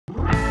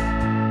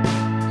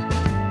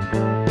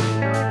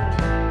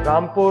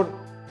Rampur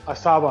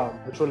Asava,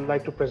 which I would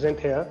like to present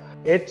here.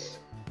 It's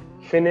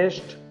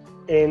finished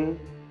in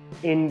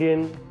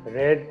Indian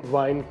red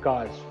wine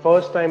casks.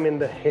 First time in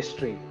the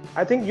history.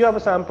 I think you have a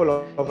sample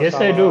of Yes,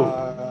 Asava.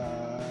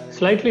 I do.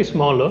 Slightly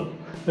smaller,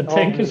 but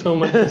thank you so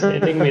much for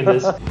sending me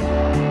this.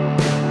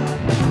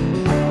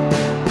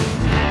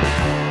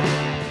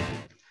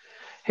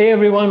 Hey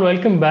everyone,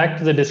 welcome back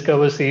to the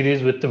Discover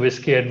series with the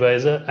Whisky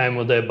Advisor. I'm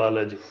Uday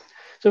Balaji.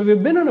 So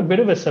we've been on a bit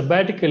of a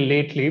sabbatical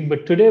lately,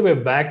 but today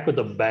we're back with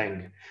a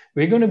bang.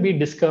 We're going to be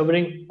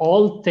discovering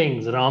all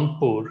things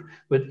Rampur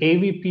with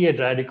AVP at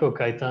Radico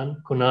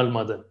Khaitan, Kunal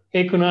Madan.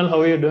 Hey Kunal,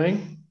 how are you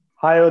doing?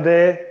 Hi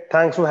Uday,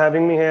 thanks for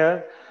having me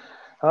here.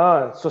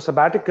 So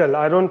sabbatical,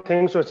 I don't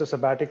think so. It's a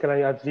sabbatical.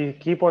 We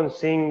keep on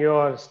seeing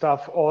your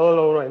stuff all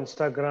over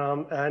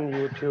Instagram and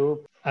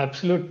YouTube.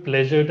 Absolute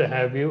pleasure to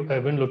have you.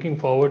 I've been looking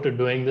forward to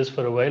doing this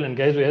for a while. And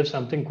guys, we have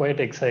something quite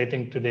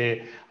exciting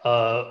today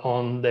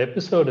on the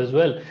episode as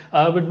well.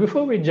 But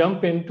before we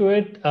jump into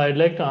it, I'd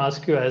like to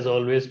ask you, as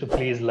always, to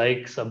please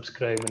like,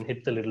 subscribe, and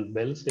hit the little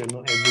bell so you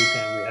know every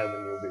time we have a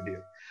new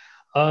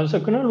video. So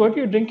Kunal, what are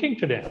you drinking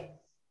today?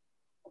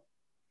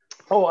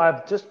 Oh,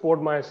 I've just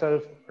poured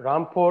myself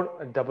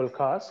Rampur double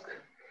cask.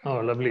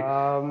 Oh, lovely.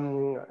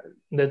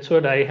 That's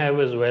what I have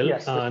as well.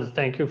 Yes, And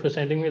thank you for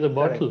sending me the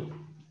bottle. Correct.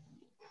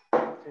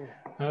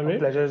 All right.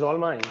 Pleasure is all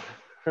mine.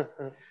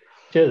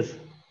 Cheers.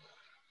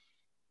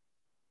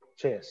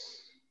 Cheers.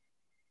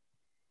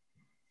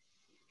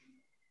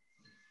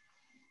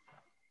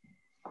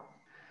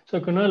 So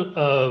Kunal,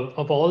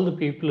 of all the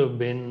people who've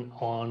been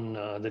on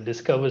the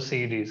Discover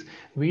series,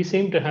 we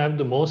seem to have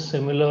the most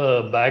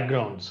similar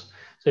backgrounds.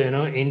 So,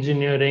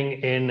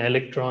 engineering in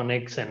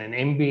electronics and an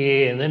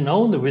MBA, and then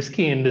now in the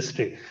whiskey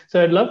industry.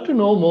 So I'd love to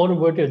know more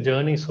about your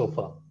journey so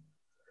far.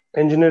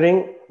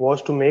 Engineering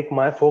was to make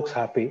my folks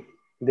happy.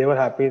 They were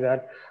happy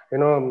that,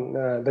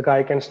 the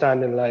guy can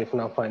stand in life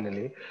now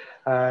finally.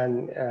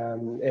 And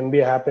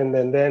MBA happened.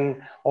 And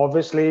then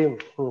obviously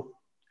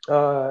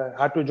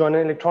had to join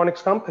an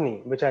electronics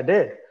company, which I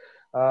did,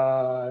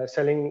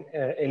 selling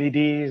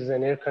LEDs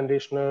and air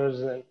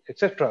conditioners, and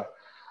etc.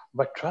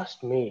 But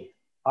trust me,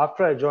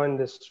 after I joined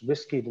this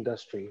whiskey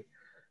industry,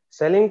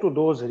 selling to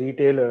those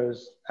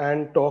retailers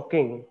and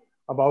talking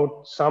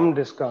about some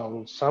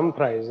discounts, some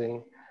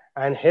pricing,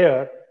 and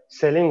here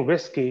selling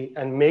whiskey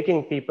and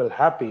making people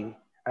happy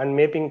and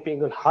making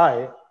people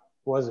high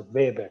was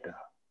way better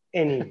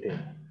any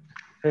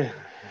day.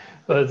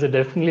 Well, it's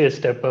definitely a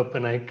step up,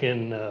 and I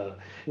can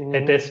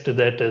attest to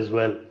that as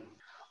well.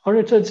 All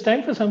right, so it's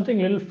time for something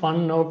a little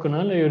fun now,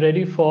 Kunal. Are you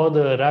ready for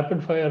the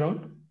rapid fire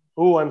round?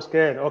 Oh, I'm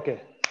scared.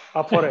 Okay,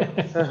 up for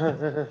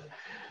it.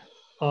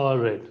 All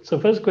right. So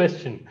first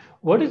question,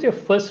 what is your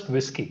first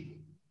whiskey?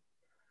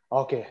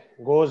 Okay,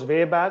 goes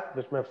way back,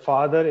 which my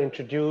father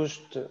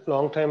introduced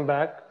long time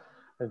back,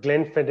 a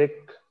Glenfiddich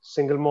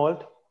single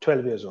malt,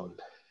 12 years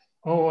old.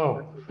 Oh,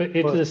 wow.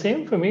 It's the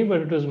same for me,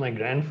 but it was my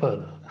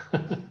grandfather.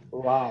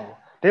 Wow.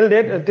 Till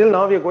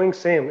now, we are going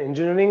same.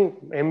 Engineering,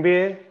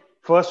 MBA,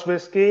 first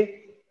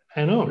whiskey.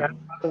 I know.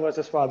 Grandfather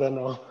versus father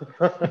now.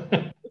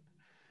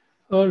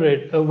 All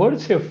right. What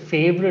is your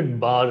favorite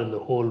bar in the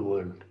whole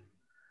world?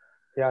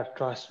 Yeah,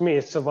 trust me.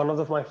 It's one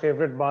of my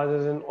favorite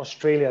bars is in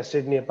Australia,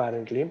 Sydney,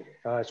 apparently.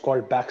 It's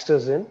called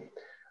Baxter's Inn.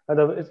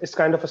 It's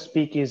kind of a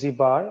speakeasy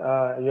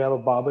bar. You have a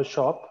barber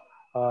shop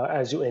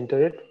as you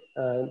enter it.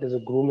 There's a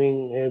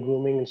hair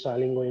grooming and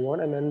styling going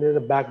on. And then there's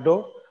a back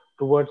door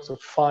towards a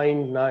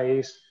fine,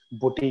 nice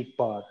boutique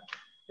bar.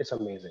 It's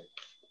amazing.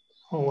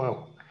 Oh,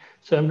 wow.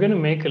 So I'm going to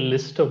make a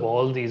list of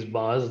all these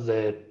bars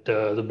that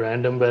the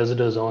brand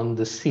ambassadors on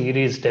this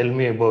series tell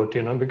me about,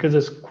 because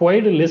there's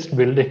quite a list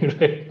building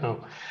right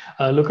now.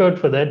 Look out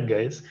for that,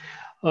 guys.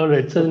 All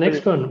right. So the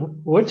next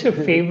one, what's your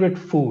favorite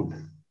food?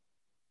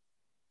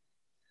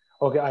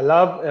 Okay. I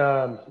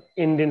love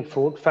Indian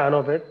food, fan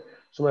of it.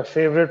 So my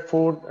favorite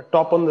food,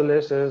 top on the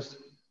list is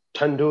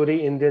tandoori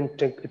Indian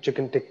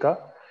chicken tikka,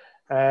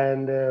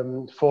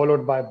 and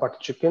followed by butter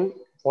chicken,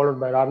 followed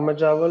by rajma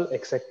chawal,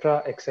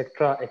 etc.,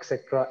 etc.,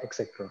 etc.,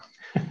 etc.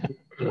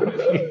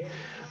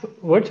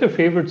 What's your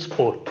favorite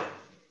sport?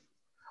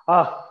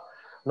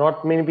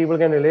 Not many people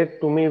can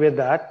relate to me with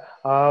that.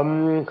 I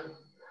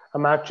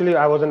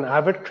was an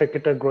avid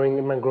cricketer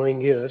in my growing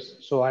years.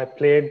 So I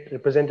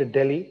represented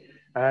Delhi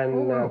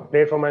and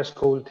played for my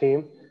school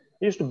team.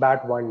 I used to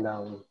bat one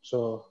down.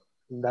 So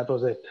that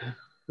was it.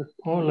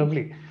 Oh,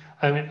 lovely.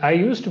 I mean, I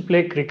used to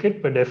play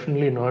cricket, but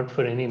definitely not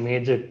for any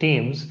major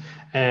teams.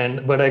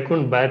 But I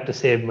couldn't bat to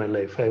save my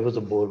life. I was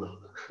a bowler.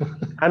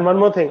 And one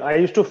more thing, I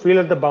used to field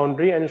at the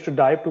boundary and used to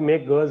dive to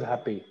make girls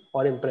happy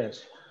or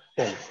impressed.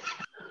 Yeah.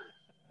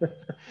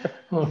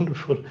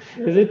 Wonderful.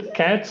 Is it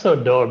cats or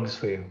dogs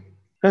for you?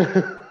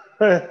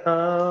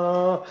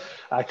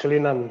 Actually,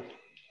 none.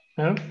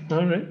 Oh,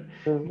 all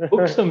right.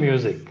 Books or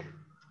music?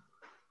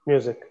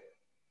 Music.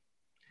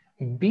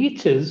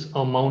 Beaches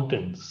or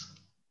mountains?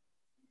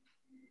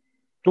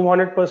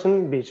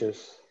 200%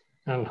 beaches.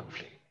 Oh,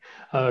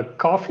 lovely.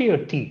 Coffee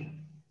or tea?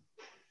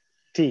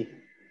 Tea.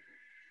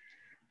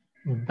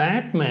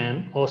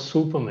 Batman or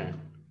Superman?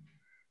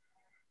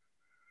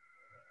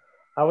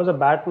 I was a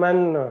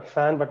Batman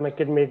fan, but my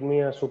kid made me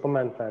a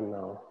Superman fan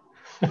now.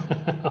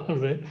 All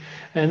right.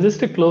 And just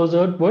to close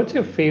out, what's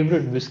your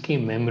favorite whiskey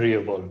memory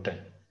of all time?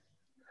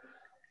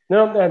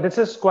 No, this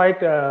is quite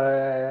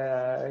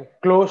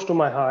close to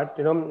my heart.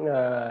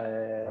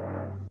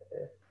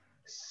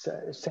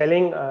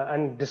 Selling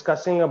and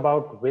discussing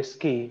about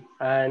whiskey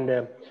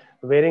and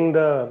wearing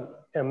the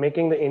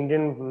making the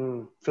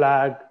Indian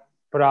flag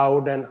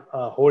proud and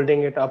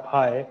holding it up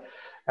high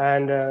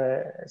and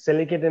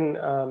selling it in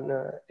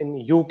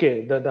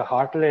UK, the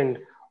heartland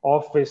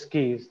of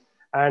whiskeys,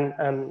 and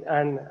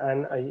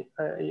a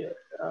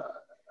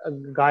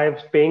guy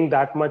paying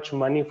that much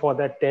money for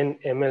that 10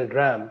 ml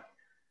dram,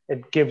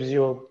 it gives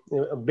you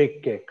a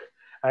big kick.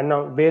 And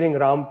now wearing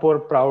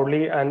Rampur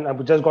proudly, and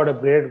I've just got a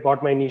braid,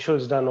 got my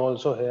initials done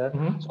also here. So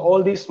Mm-hmm.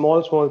 all these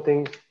small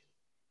things,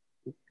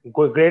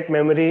 great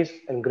memories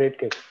and great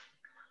kicks.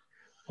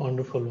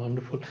 Wonderful,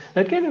 wonderful.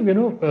 That kind of,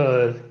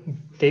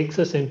 takes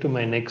us into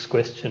my next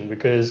question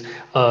because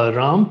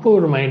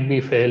Rampur might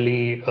be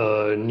fairly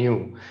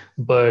new,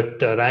 but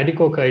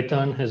Radico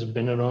Khaitan has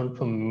been around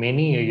for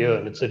many a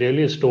year. It's a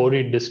really a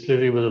storied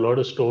distillery with a lot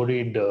of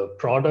storied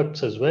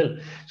products as well.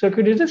 So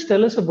could you just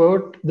tell us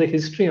about the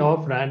history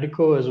of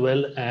Radico as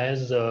well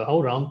as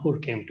how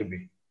Rampur came to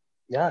be?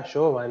 Yeah,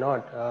 sure, why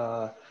not?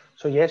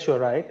 So yes, you're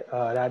right.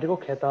 Radico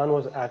Khaitan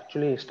was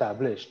actually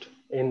established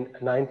in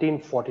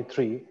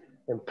 1943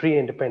 in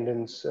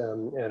pre-independence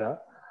era.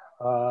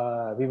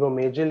 We were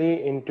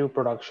majorly into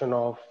production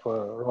of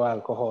raw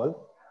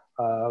alcohol.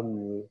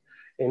 Um,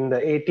 in the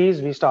 80s,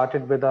 we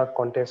started with our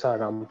Contessa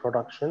rum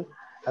production,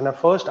 and our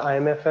first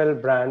IMFL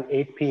brand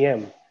 8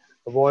 p.m.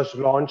 was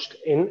launched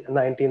in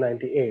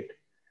 1998.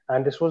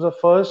 And this was the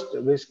first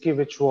whiskey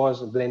which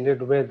was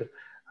blended with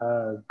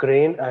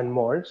grain and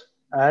malts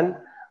and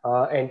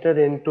entered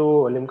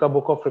into Limca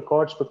Book of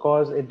Records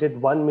because it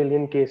did 1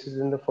 million cases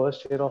in the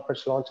first year of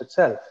its launch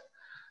itself.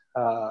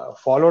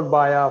 Followed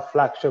by our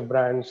flagship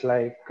brands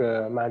like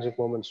Magic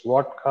Moments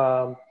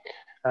Vodka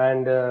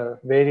and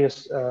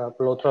various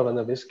Palotra and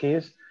the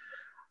whiskeys.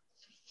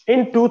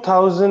 In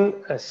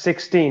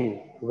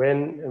 2016,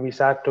 when we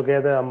sat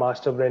together, a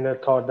master blender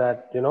thought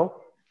that,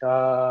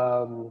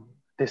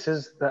 this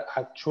is the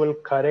actual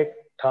correct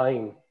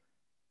time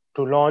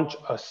to launch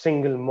a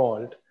single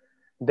malt.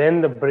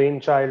 Then the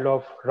brainchild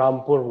of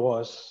Rampur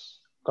was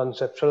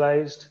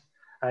conceptualized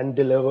and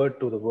delivered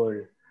to the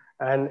world.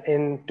 And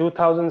in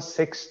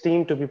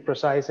 2016, to be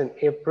precise, in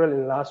April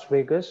in Las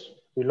Vegas,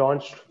 we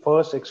launched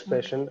first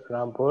expression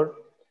Rampur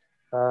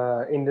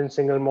Indian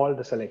single malt,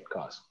 the select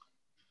cask.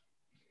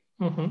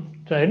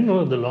 Mm-hmm. So I didn't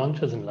know the launch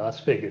was in Las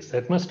Vegas.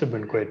 That must have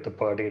been quite the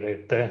party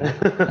right there.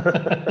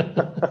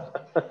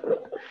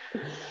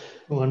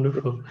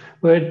 Wonderful.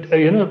 But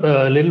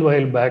a little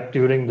while back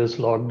during this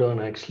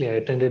lockdown, actually, I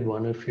attended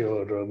one of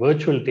your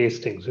virtual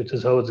tastings, which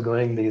is how it's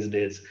going these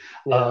days.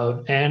 Yeah,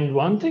 And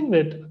one thing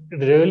that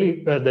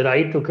really that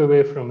I took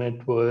away from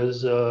it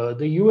was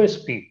the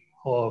USP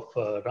of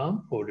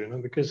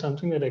Rampur. Because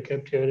something that I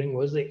kept hearing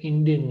was the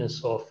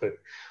Indianness of it.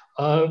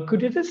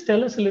 Could you just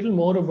tell us a little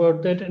more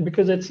about that?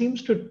 Because it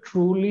seems to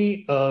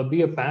truly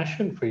be a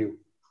passion for you.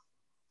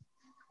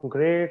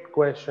 great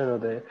question,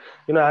 Uday.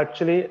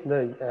 Actually,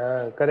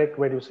 the correct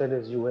word you said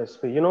is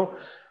USP.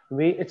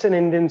 It's an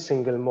Indian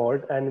single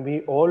malt, and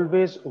we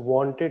always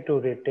wanted to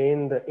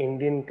retain the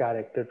Indian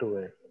character to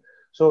it.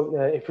 So,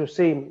 if you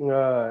see,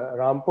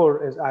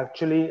 Rampur is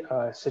actually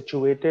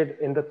situated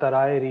in the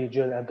Tarai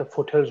region at the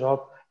foothills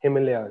of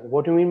Himalayas.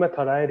 What do you mean by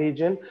Tarai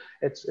region?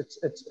 It's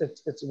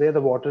where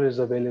the water is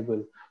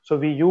available. So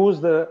we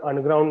use the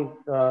underground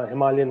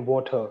Himalayan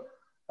water.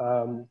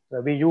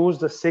 We use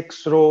the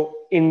 6 row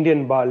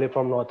Indian barley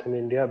from northern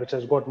India, which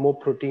has got more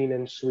protein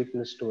and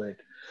sweetness to it.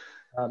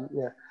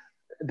 Yeah.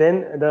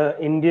 Then the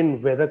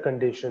Indian weather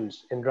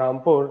conditions in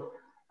Rampur,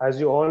 as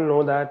you all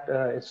know that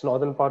it's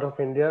northern part of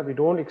India, we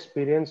don't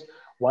experience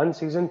one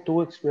season,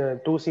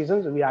 two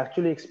seasons. We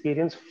actually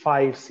experience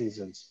 5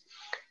 seasons,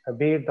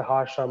 be it the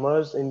harsh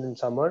summers, Indian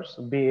summers,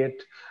 be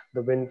it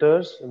the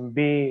winters,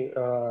 be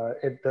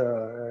it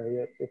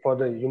for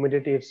the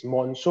humidity, it's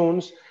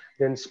monsoons,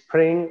 then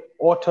spring,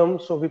 autumn.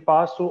 So we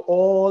pass through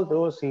all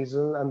those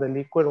seasons, and the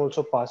liquid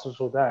also passes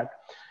through that.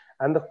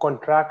 And the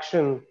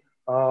contraction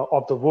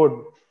of the wood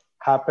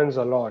happens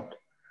a lot.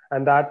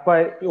 And that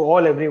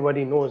why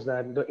everybody knows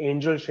that the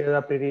angel shares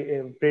are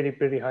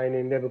pretty high in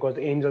India because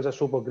the angels are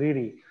super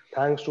greedy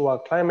thanks to our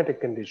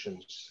climatic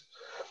conditions.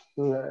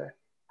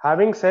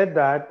 Having said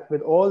that,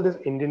 with all these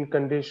Indian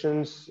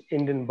conditions,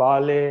 Indian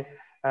barley,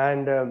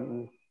 and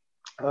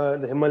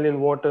the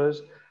Himalayan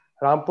waters,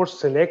 Rampur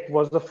Select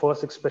was the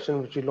first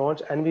expression which we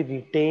launched, and we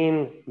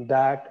retain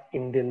that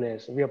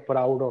Indianness. We are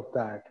proud of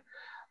that.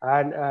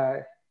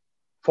 And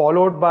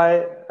followed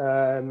by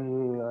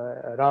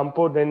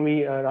Rampur, then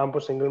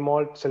Rampur Single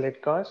Malt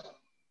Select Cask.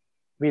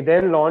 We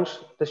then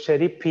launched the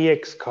Sherry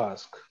PX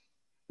cask,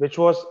 which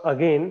was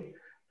again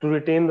to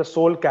retain the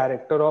soul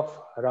character of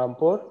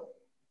Rampur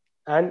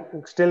and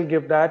still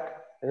give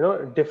that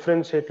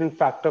differentiating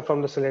factor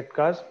from the select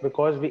cask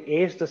because we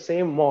aged the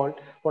same malt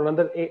for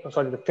another eight,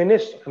 sorry, the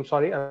finished, I'm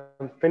sorry,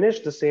 I'm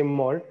finished the same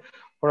malt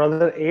for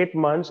another 8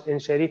 months in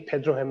Sherry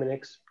Pedro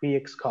Jimenez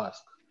PX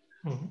cask.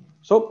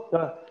 So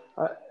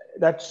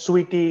that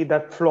sweetie,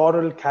 that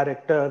floral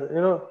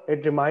character,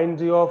 it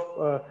reminds you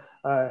of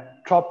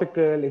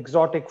tropical,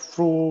 exotic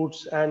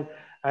fruits, and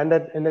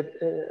that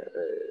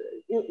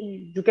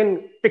you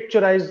can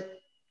picturize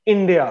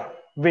India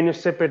when you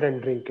sip it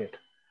and drink it.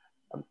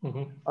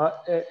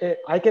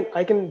 I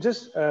can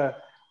just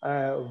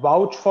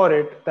vouch for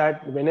it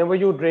that whenever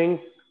you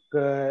drink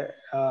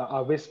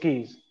our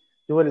whiskeys,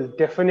 you will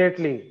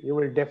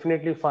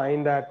definitely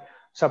find that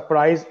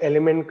surprise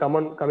element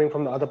coming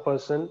from the other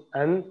person,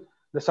 and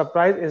the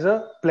surprise is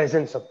a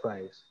pleasant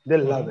surprise. They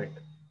love it,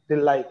 they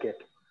like it.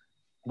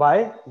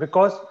 Why?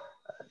 Because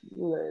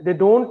they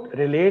don't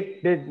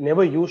relate. They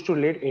never used to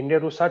relate India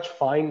to such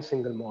fine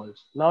single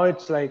malts. Now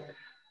it's like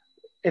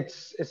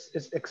it's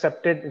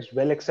accepted, it's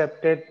well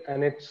accepted,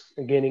 and it's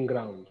gaining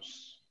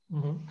grounds.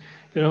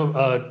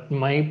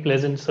 My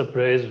pleasant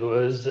surprise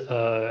was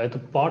at the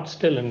pot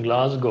still in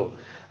Glasgow.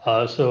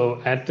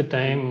 So at the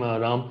time,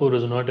 Rampur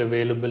was not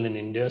available in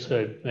India,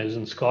 so I was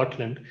in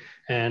Scotland,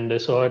 and I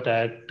saw it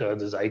at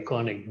this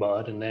iconic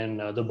bar. And then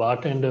the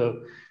bartender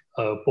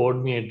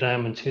poured me a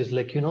dram, and she's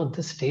like,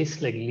 this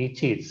tastes like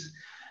lychees.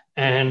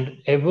 And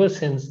ever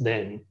since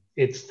then,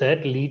 it's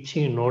that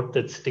lychee note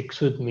that sticks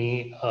with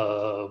me.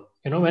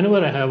 Whenever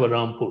I have a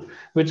Rampur,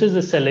 which is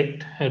a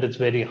select at its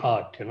very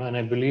heart, and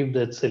I believe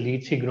that's a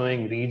lychee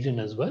growing region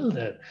as well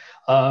there.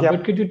 But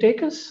Yep. could you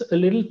take us a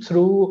little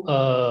through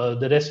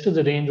the rest of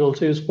the range?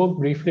 Also, you spoke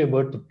briefly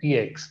about the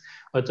PX,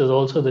 but there's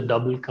also the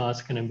double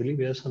cask, and I believe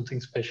we have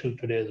something special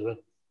today as well.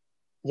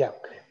 Yeah,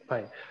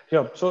 fine.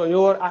 Yeah, so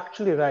you are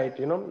actually right.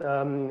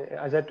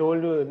 As I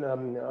told you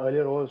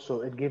earlier,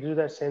 also it gives you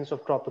that sense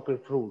of tropical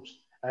fruits,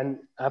 and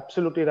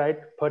absolutely right,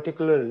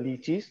 particular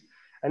lychees,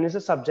 and it's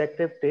a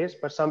subjective taste.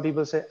 But some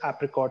people say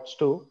apricots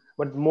too,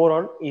 but more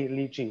on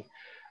lychee.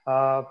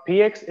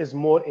 PX is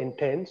more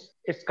intense.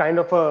 It's kind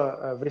of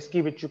a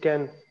whiskey which you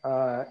can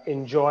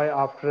enjoy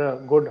after a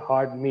good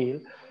hard meal.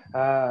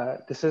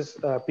 This is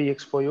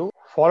PX for you.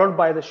 Followed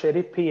by the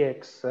Sherry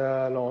PX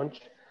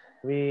launch,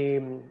 we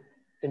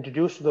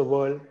introduced to the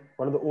world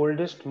one of the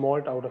oldest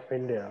malt out of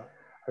India,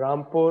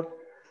 Rampur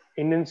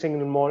Indian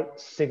Single Malt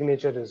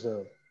Signature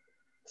Reserve,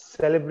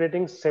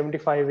 celebrating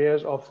 75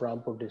 years of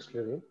Rampur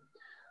distillery.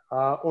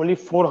 Only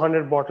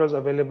 400 bottles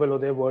available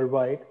there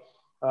worldwide,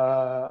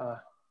 uh,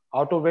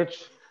 out of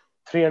which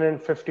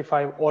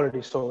 355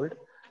 already sold,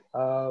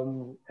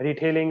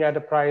 retailing at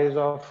a price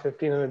of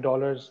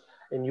 $1,500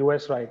 in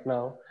US right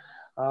now.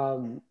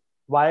 Um,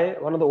 why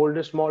one of the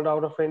oldest malt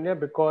out of India?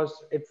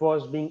 Because it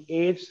was being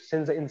aged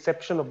since the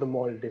inception of the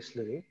malt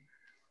distillery.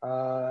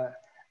 Uh,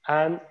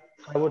 and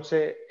I would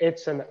say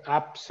it's an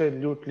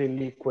absolutely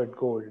liquid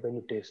gold when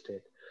you taste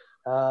it.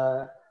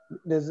 Uh,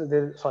 there's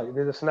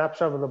a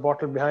snapshot of the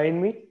bottle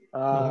behind me,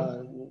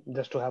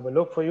 just to have a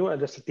look for you and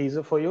just a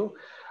teaser for you.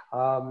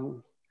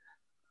 Um,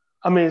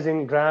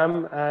 Amazing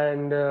dram,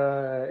 and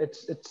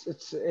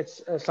it's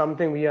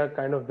something we are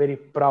kind of very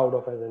proud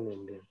of as an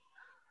Indian.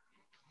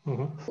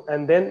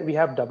 And then we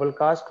have double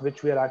cask,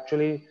 which we are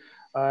actually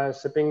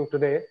sipping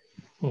today.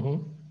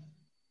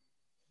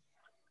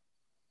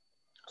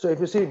 So if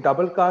you see,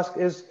 double cask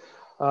is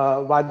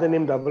why the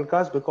name double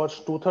cask, because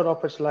two-thirds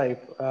of its life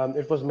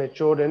it was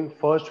matured in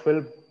first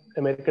fill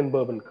American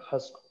bourbon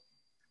cask,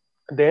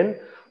 then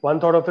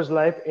one-third of its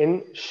life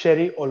in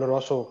sherry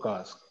oloroso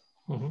cask.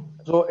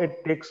 So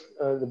it takes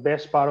the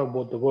best part of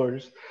both the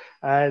worlds,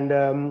 and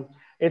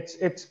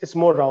it's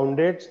more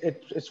rounded,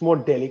 it's more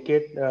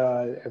delicate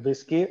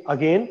whiskey.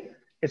 Again,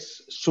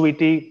 it's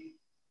sweety,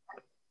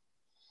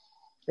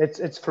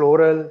 it's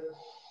floral.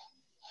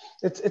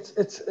 It's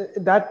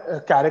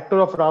that character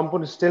of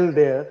Rampur is still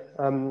there.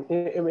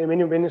 When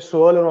you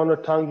swirl around the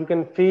tongue, you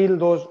can feel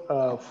those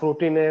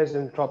fruitiness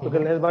and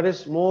tropicalness, but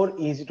it's more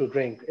easy to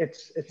drink.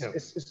 It's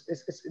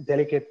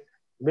delicate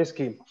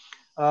whiskey.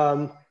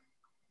 Um,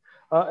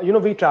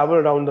 we travel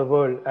around the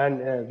world,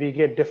 and we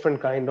get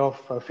different kind of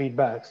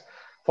feedbacks.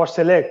 For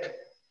select,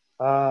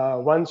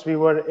 once we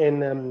were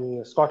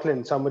in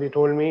Scotland, somebody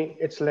told me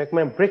it's like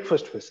my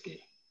breakfast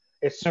whiskey.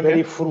 It's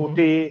very Okay.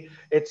 fruity.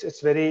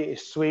 It's very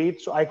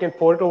sweet. So I can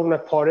pour it over my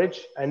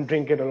porridge and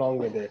drink it along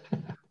with it.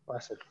 I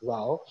said,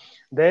 wow.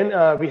 Then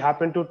we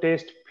happened to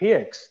taste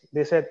PX.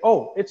 They said,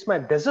 oh, it's my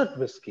desert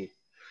whiskey.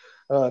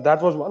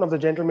 That was one of the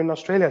gentlemen in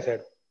Australia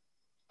said,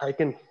 I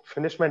can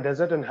finish my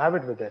dessert and have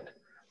it with it.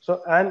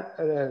 So, and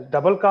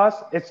double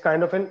cask, it's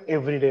kind of an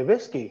everyday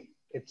whiskey.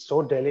 It's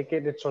so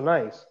delicate, it's so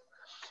nice.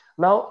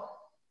 Now,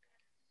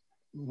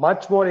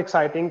 much more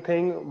exciting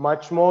thing,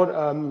 much more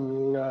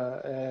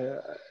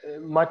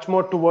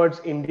towards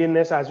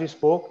Indianness as we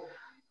spoke.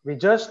 We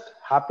just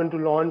happened to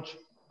launch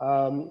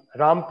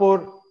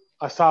Rampur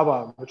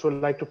Asava, which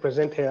we'd like to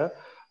present here.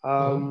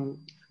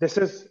 This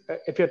is,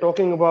 if you're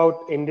talking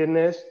about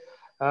Indianness,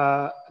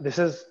 this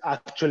is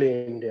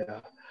actually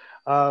India.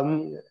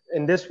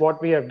 In this,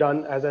 what we have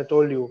done, as I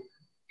told you,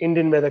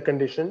 Indian weather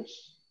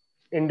conditions,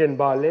 Indian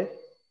barley,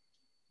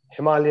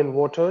 Himalayan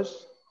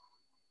waters.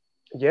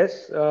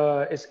 Yes,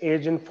 it's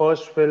aged in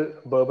first fill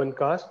bourbon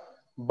cask,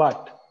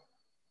 but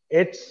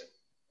it's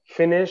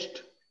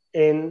finished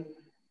in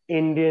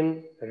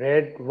Indian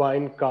red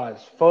wine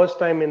cask. First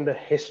time in the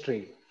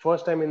history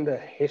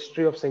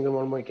of single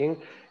malt making,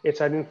 it's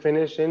been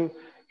finished in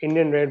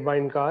Indian red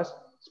wine cask,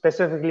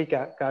 specifically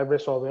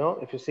Cabernet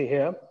Sauvignon, if you see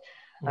here.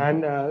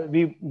 And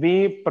Mm-hmm.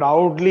 we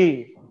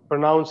proudly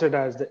pronounce it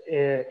as the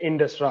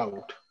Indus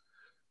route.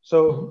 So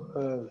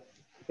Mm-hmm.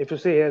 if you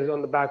see here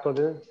on the back of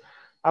this,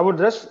 I would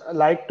just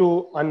like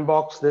to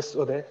unbox this,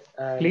 Uday,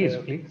 and Please,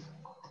 please.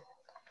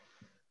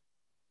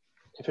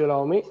 if you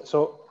allow me.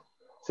 So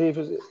see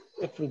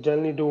if we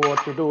generally do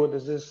what we do,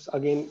 this is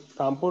again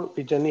Rampur.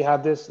 We generally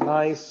have this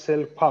nice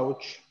silk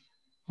pouch,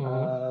 Mm-hmm.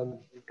 um,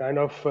 kind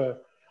of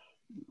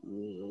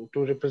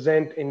to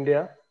represent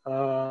India.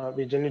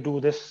 We generally do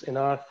this in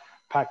our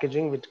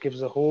packaging, which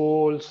gives a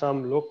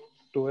wholesome look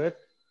to it.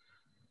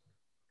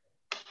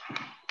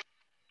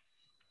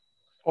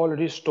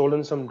 Already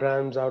stolen some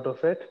drams out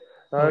of it.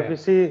 Oh Now, if yeah. you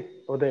see,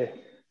 oh, there,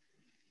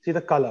 see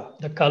the color.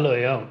 The color,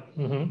 yeah.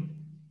 Mm-hmm.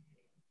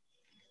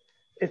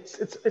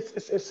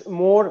 It's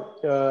more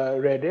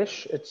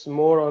reddish. It's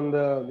more on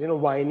the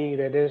winey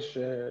reddish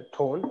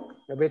tone,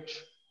 which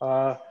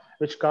uh,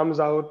 which comes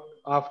out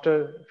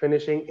after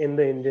finishing in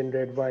the Indian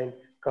red wine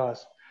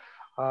cask.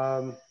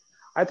 Um,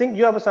 I think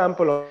you have a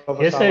sample of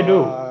a Yes, I do.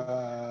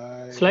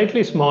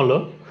 Slightly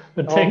smaller,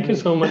 but thank you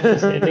obviously. so much for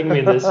sending me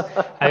this.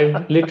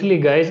 I've literally,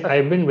 guys,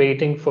 I've been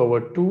waiting for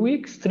what, 2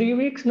 weeks, 3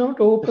 weeks now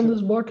to open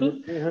this bottle.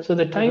 So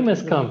the time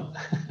has come.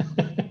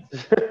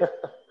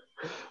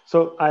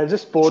 So I'll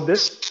just pour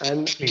this,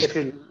 and if Please.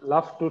 you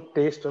love to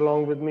taste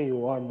along with me,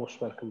 you are most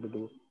welcome to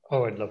do.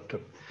 Oh, I'd love to.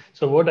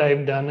 So what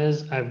I've done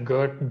is I've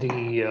got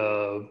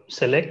the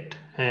Select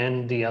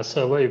and the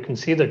Asava. You can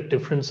see the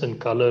difference in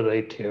color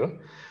right here.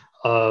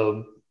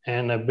 Uh,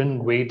 and I've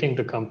been waiting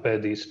to compare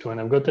these two, and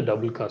I've got the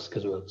double cask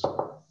as well.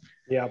 So.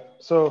 Yeah.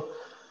 So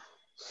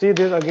see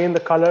this again. The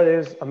color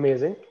is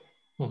amazing.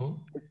 Mhm.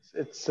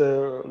 It's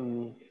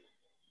and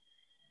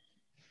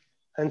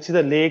see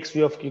the lakes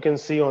you can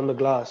see on the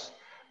glass.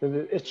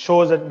 It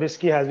shows that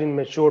whiskey has been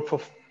matured for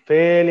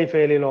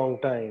fairly long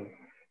time.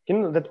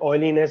 That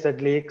oiliness,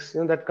 that lakes,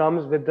 that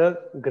comes with the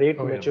great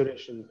Oh yeah.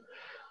 maturation.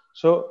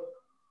 So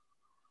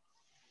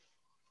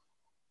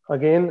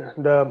again,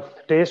 the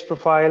taste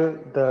profile,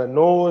 the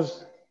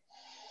nose,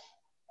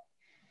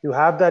 you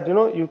have that.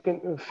 You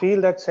can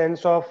feel that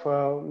sense of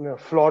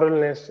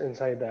floralness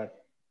inside that.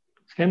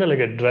 It's kind of like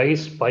a dry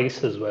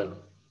spice as well.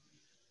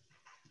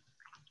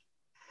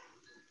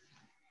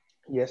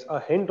 Yes, a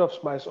hint of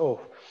spice. Oh,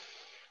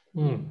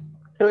 Mm.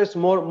 it's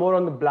more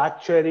on the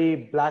black cherry,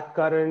 black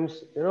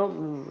currants,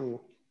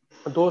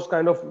 those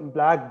kind of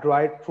black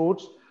dried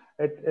fruits.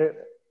 A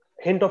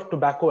hint of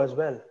tobacco as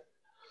well.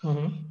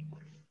 Mhm.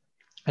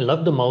 I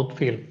love the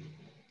mouthfeel.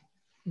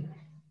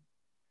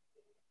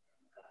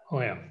 Oh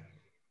yeah.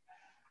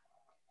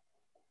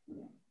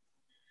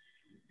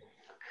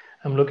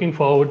 I'm looking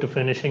forward to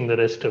finishing the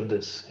rest of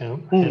this,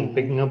 and Hmm.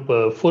 picking up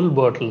a full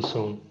bottle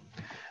soon.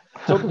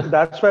 So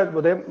that's why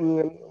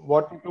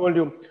what we told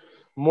you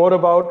more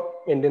about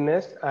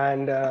Indianness,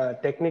 and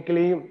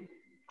technically,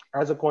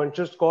 as a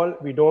conscious call,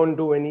 we don't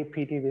do any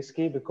PT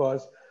whiskey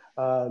because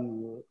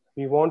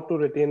we want to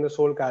retain the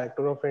soul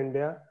character of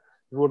India.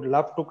 We would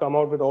love to come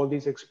out with all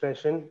these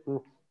expression.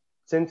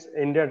 Since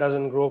India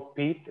doesn't grow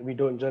peat, we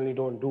don't generally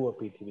don't do a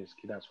PT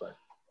whiskey. That's why.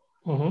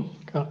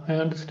 I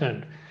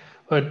understand.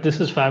 But this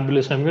is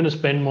fabulous. I'm going to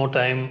spend more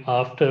time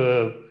after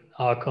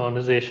our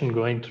conversation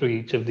going through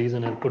each of these,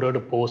 and I'll put out a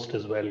post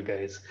as well,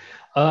 guys.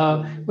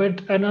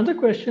 But another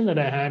question that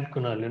I had,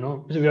 Kunal,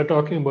 so we are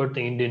talking about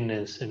the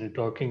Indianness and we're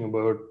talking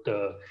about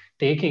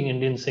taking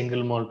Indian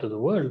single malt to the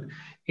world.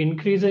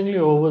 Increasingly,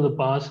 over the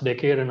past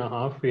decade and a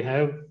half, we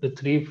have the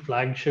three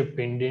flagship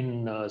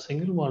Indian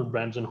single malt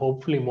brands, and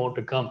hopefully more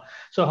to come.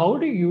 So, how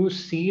do you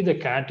see the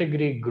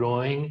category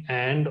growing,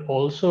 and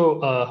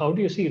also how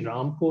do you see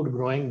Rampur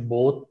growing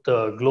both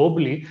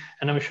globally?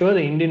 And I'm sure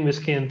the Indian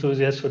whiskey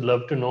enthusiasts would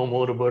love to know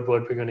more about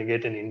what we're going to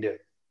get in India.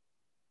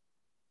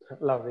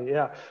 Lovely.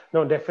 Yeah.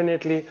 No,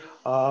 definitely.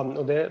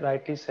 They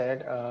rightly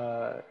said,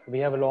 we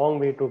have a long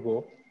way to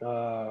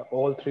go.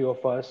 All three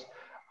of us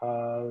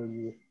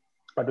um,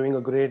 are doing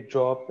a great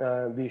job.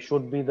 We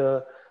should be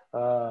the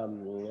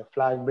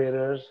flag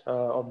bearers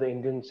of the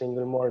Indian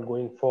single malt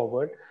going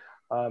forward.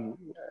 Um,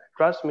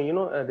 Trust me,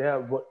 they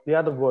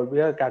are the world.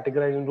 We are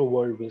categorized into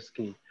world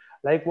whiskey,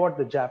 like what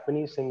the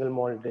Japanese single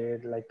malt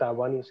did, like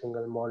Taiwanese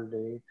single malt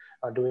did,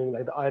 are doing,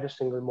 like the Irish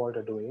single malt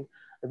are doing.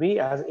 We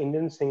as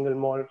Indian single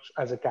malt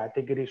as a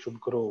category should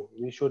grow.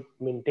 We should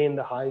maintain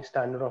the high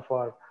standard of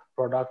our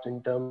product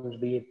in terms,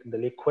 be it the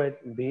liquid,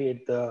 be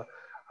it the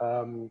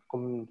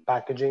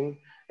packaging,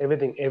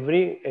 everything.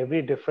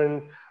 Every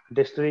different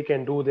distillery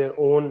can do their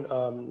own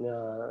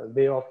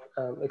way of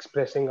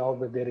expressing out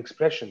with their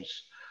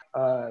expressions.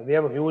 We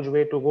have a huge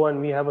way to go,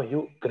 and we have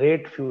a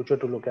great future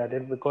to look at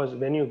it, because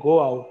when you go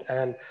out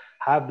and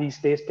have these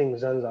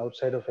tastings done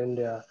outside of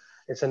India,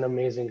 it's an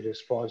amazing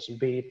response,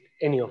 be it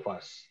any of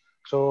us.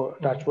 So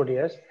that's what,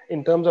 yes.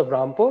 In terms of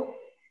Rampur,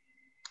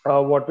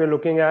 what we're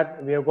looking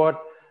at, we have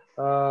got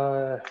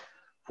uh,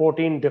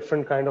 14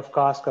 different kind of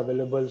cask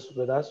available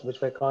with us,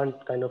 which I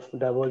can't kind of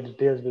divulge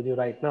details with you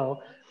right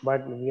now,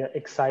 but we are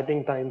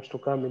exciting times to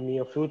come in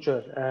near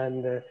future,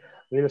 and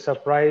we'll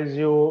surprise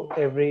you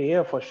every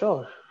year for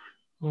sure.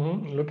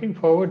 Looking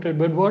forward to it.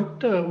 But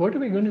what are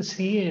we going to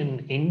see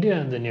in India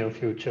in the near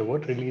future?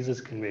 What releases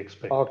can we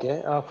expect?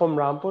 Okay, from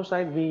Rampur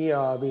side, we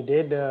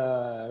did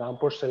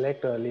Rampur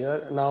Select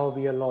earlier. Now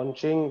we are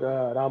launching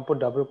Rampur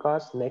Double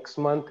Cask next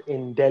month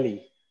in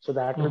Delhi. So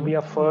that will be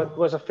a first. It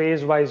was a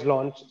phase-wise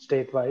launch,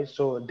 state-wise.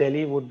 So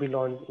Delhi would be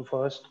launched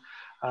first,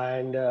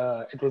 and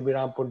it will be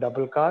Rampur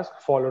Double Cask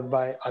followed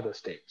by other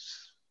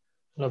states.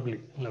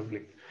 Lovely,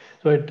 lovely.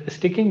 So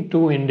sticking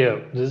to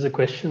India, this is a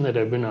question that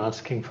I've been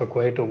asking for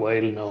quite a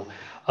while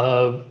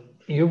now.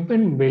 You've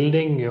been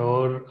building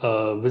your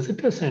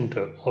visitor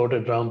center out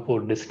at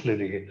Rampur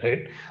Distillery,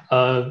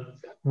 right?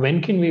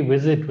 When can we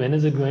visit? When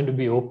is it going to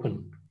be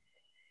open?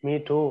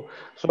 Me too.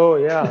 So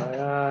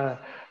yeah,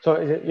 so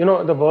you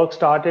know the work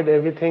started,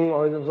 everything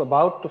or it was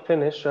about to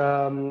finish,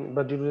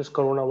 but due to this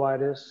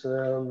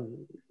coronavirus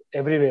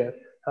everywhere,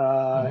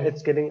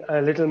 it's getting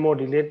a little more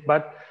delayed.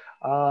 But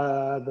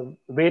the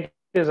wait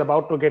is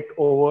about to get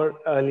over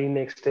early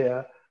next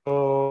year.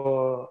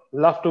 So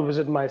love to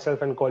visit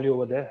myself and call you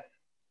over there.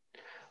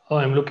 Oh,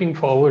 I'm looking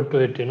forward to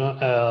it.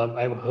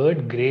 I've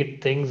heard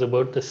great things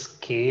about the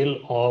scale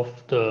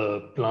of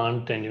the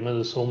plant, and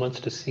there's so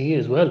much to see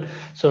as well.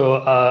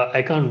 So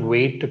I can't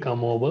wait to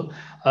come over.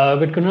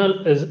 But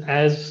Kunal, is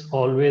as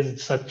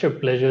always such a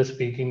pleasure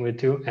speaking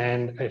with you,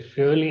 and I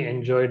really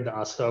enjoyed the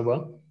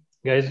asava.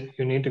 Guys,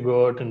 you need to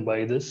go out and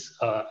buy this.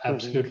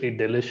 Absolutely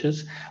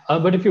delicious.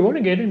 But if you want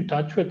to get in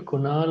touch with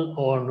Kunal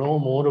or know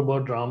more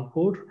about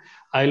Rampur,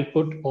 I'll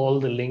put all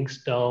the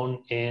links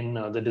down in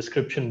the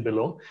description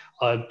below.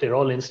 They're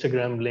all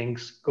Instagram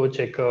links. Go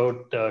check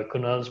out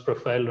Kunal's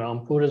profile,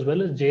 Rampur, as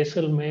well as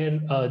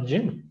Jaisalmer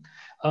Gym.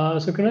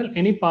 So, Kunal,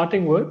 any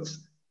parting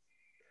words?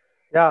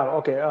 Yeah,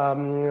 okay.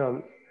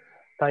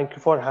 Thank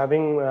you for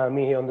having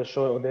me here on the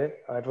show, Uday.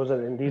 It was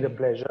indeed a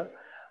pleasure.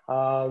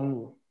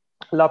 Um,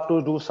 Love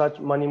to do such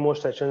many more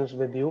sessions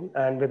with you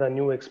and with our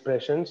new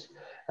expressions.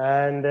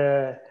 And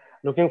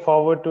looking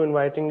forward to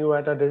inviting you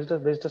at our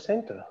visitor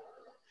center.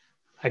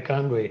 I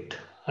can't wait.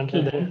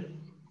 Until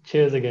then,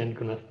 cheers again,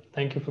 Kunal.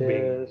 Thank you for being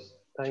here. Cheers.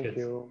 Thank Cheers.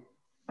 you.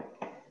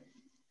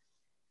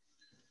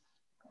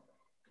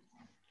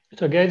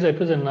 So, guys, it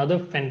was another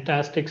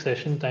fantastic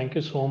session. Thank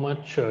you so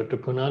much to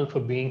Kunal for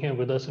being here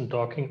with us and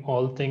talking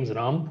all things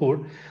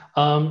Rampur.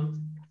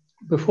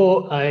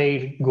 Before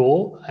I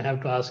go, I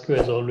have to ask you,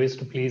 as always,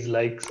 to please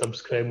like,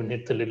 subscribe, and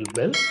hit the little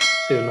bell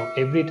so you know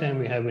every time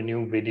we have a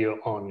new video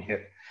on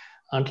here.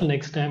 Until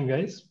next time,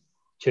 guys,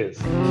 cheers.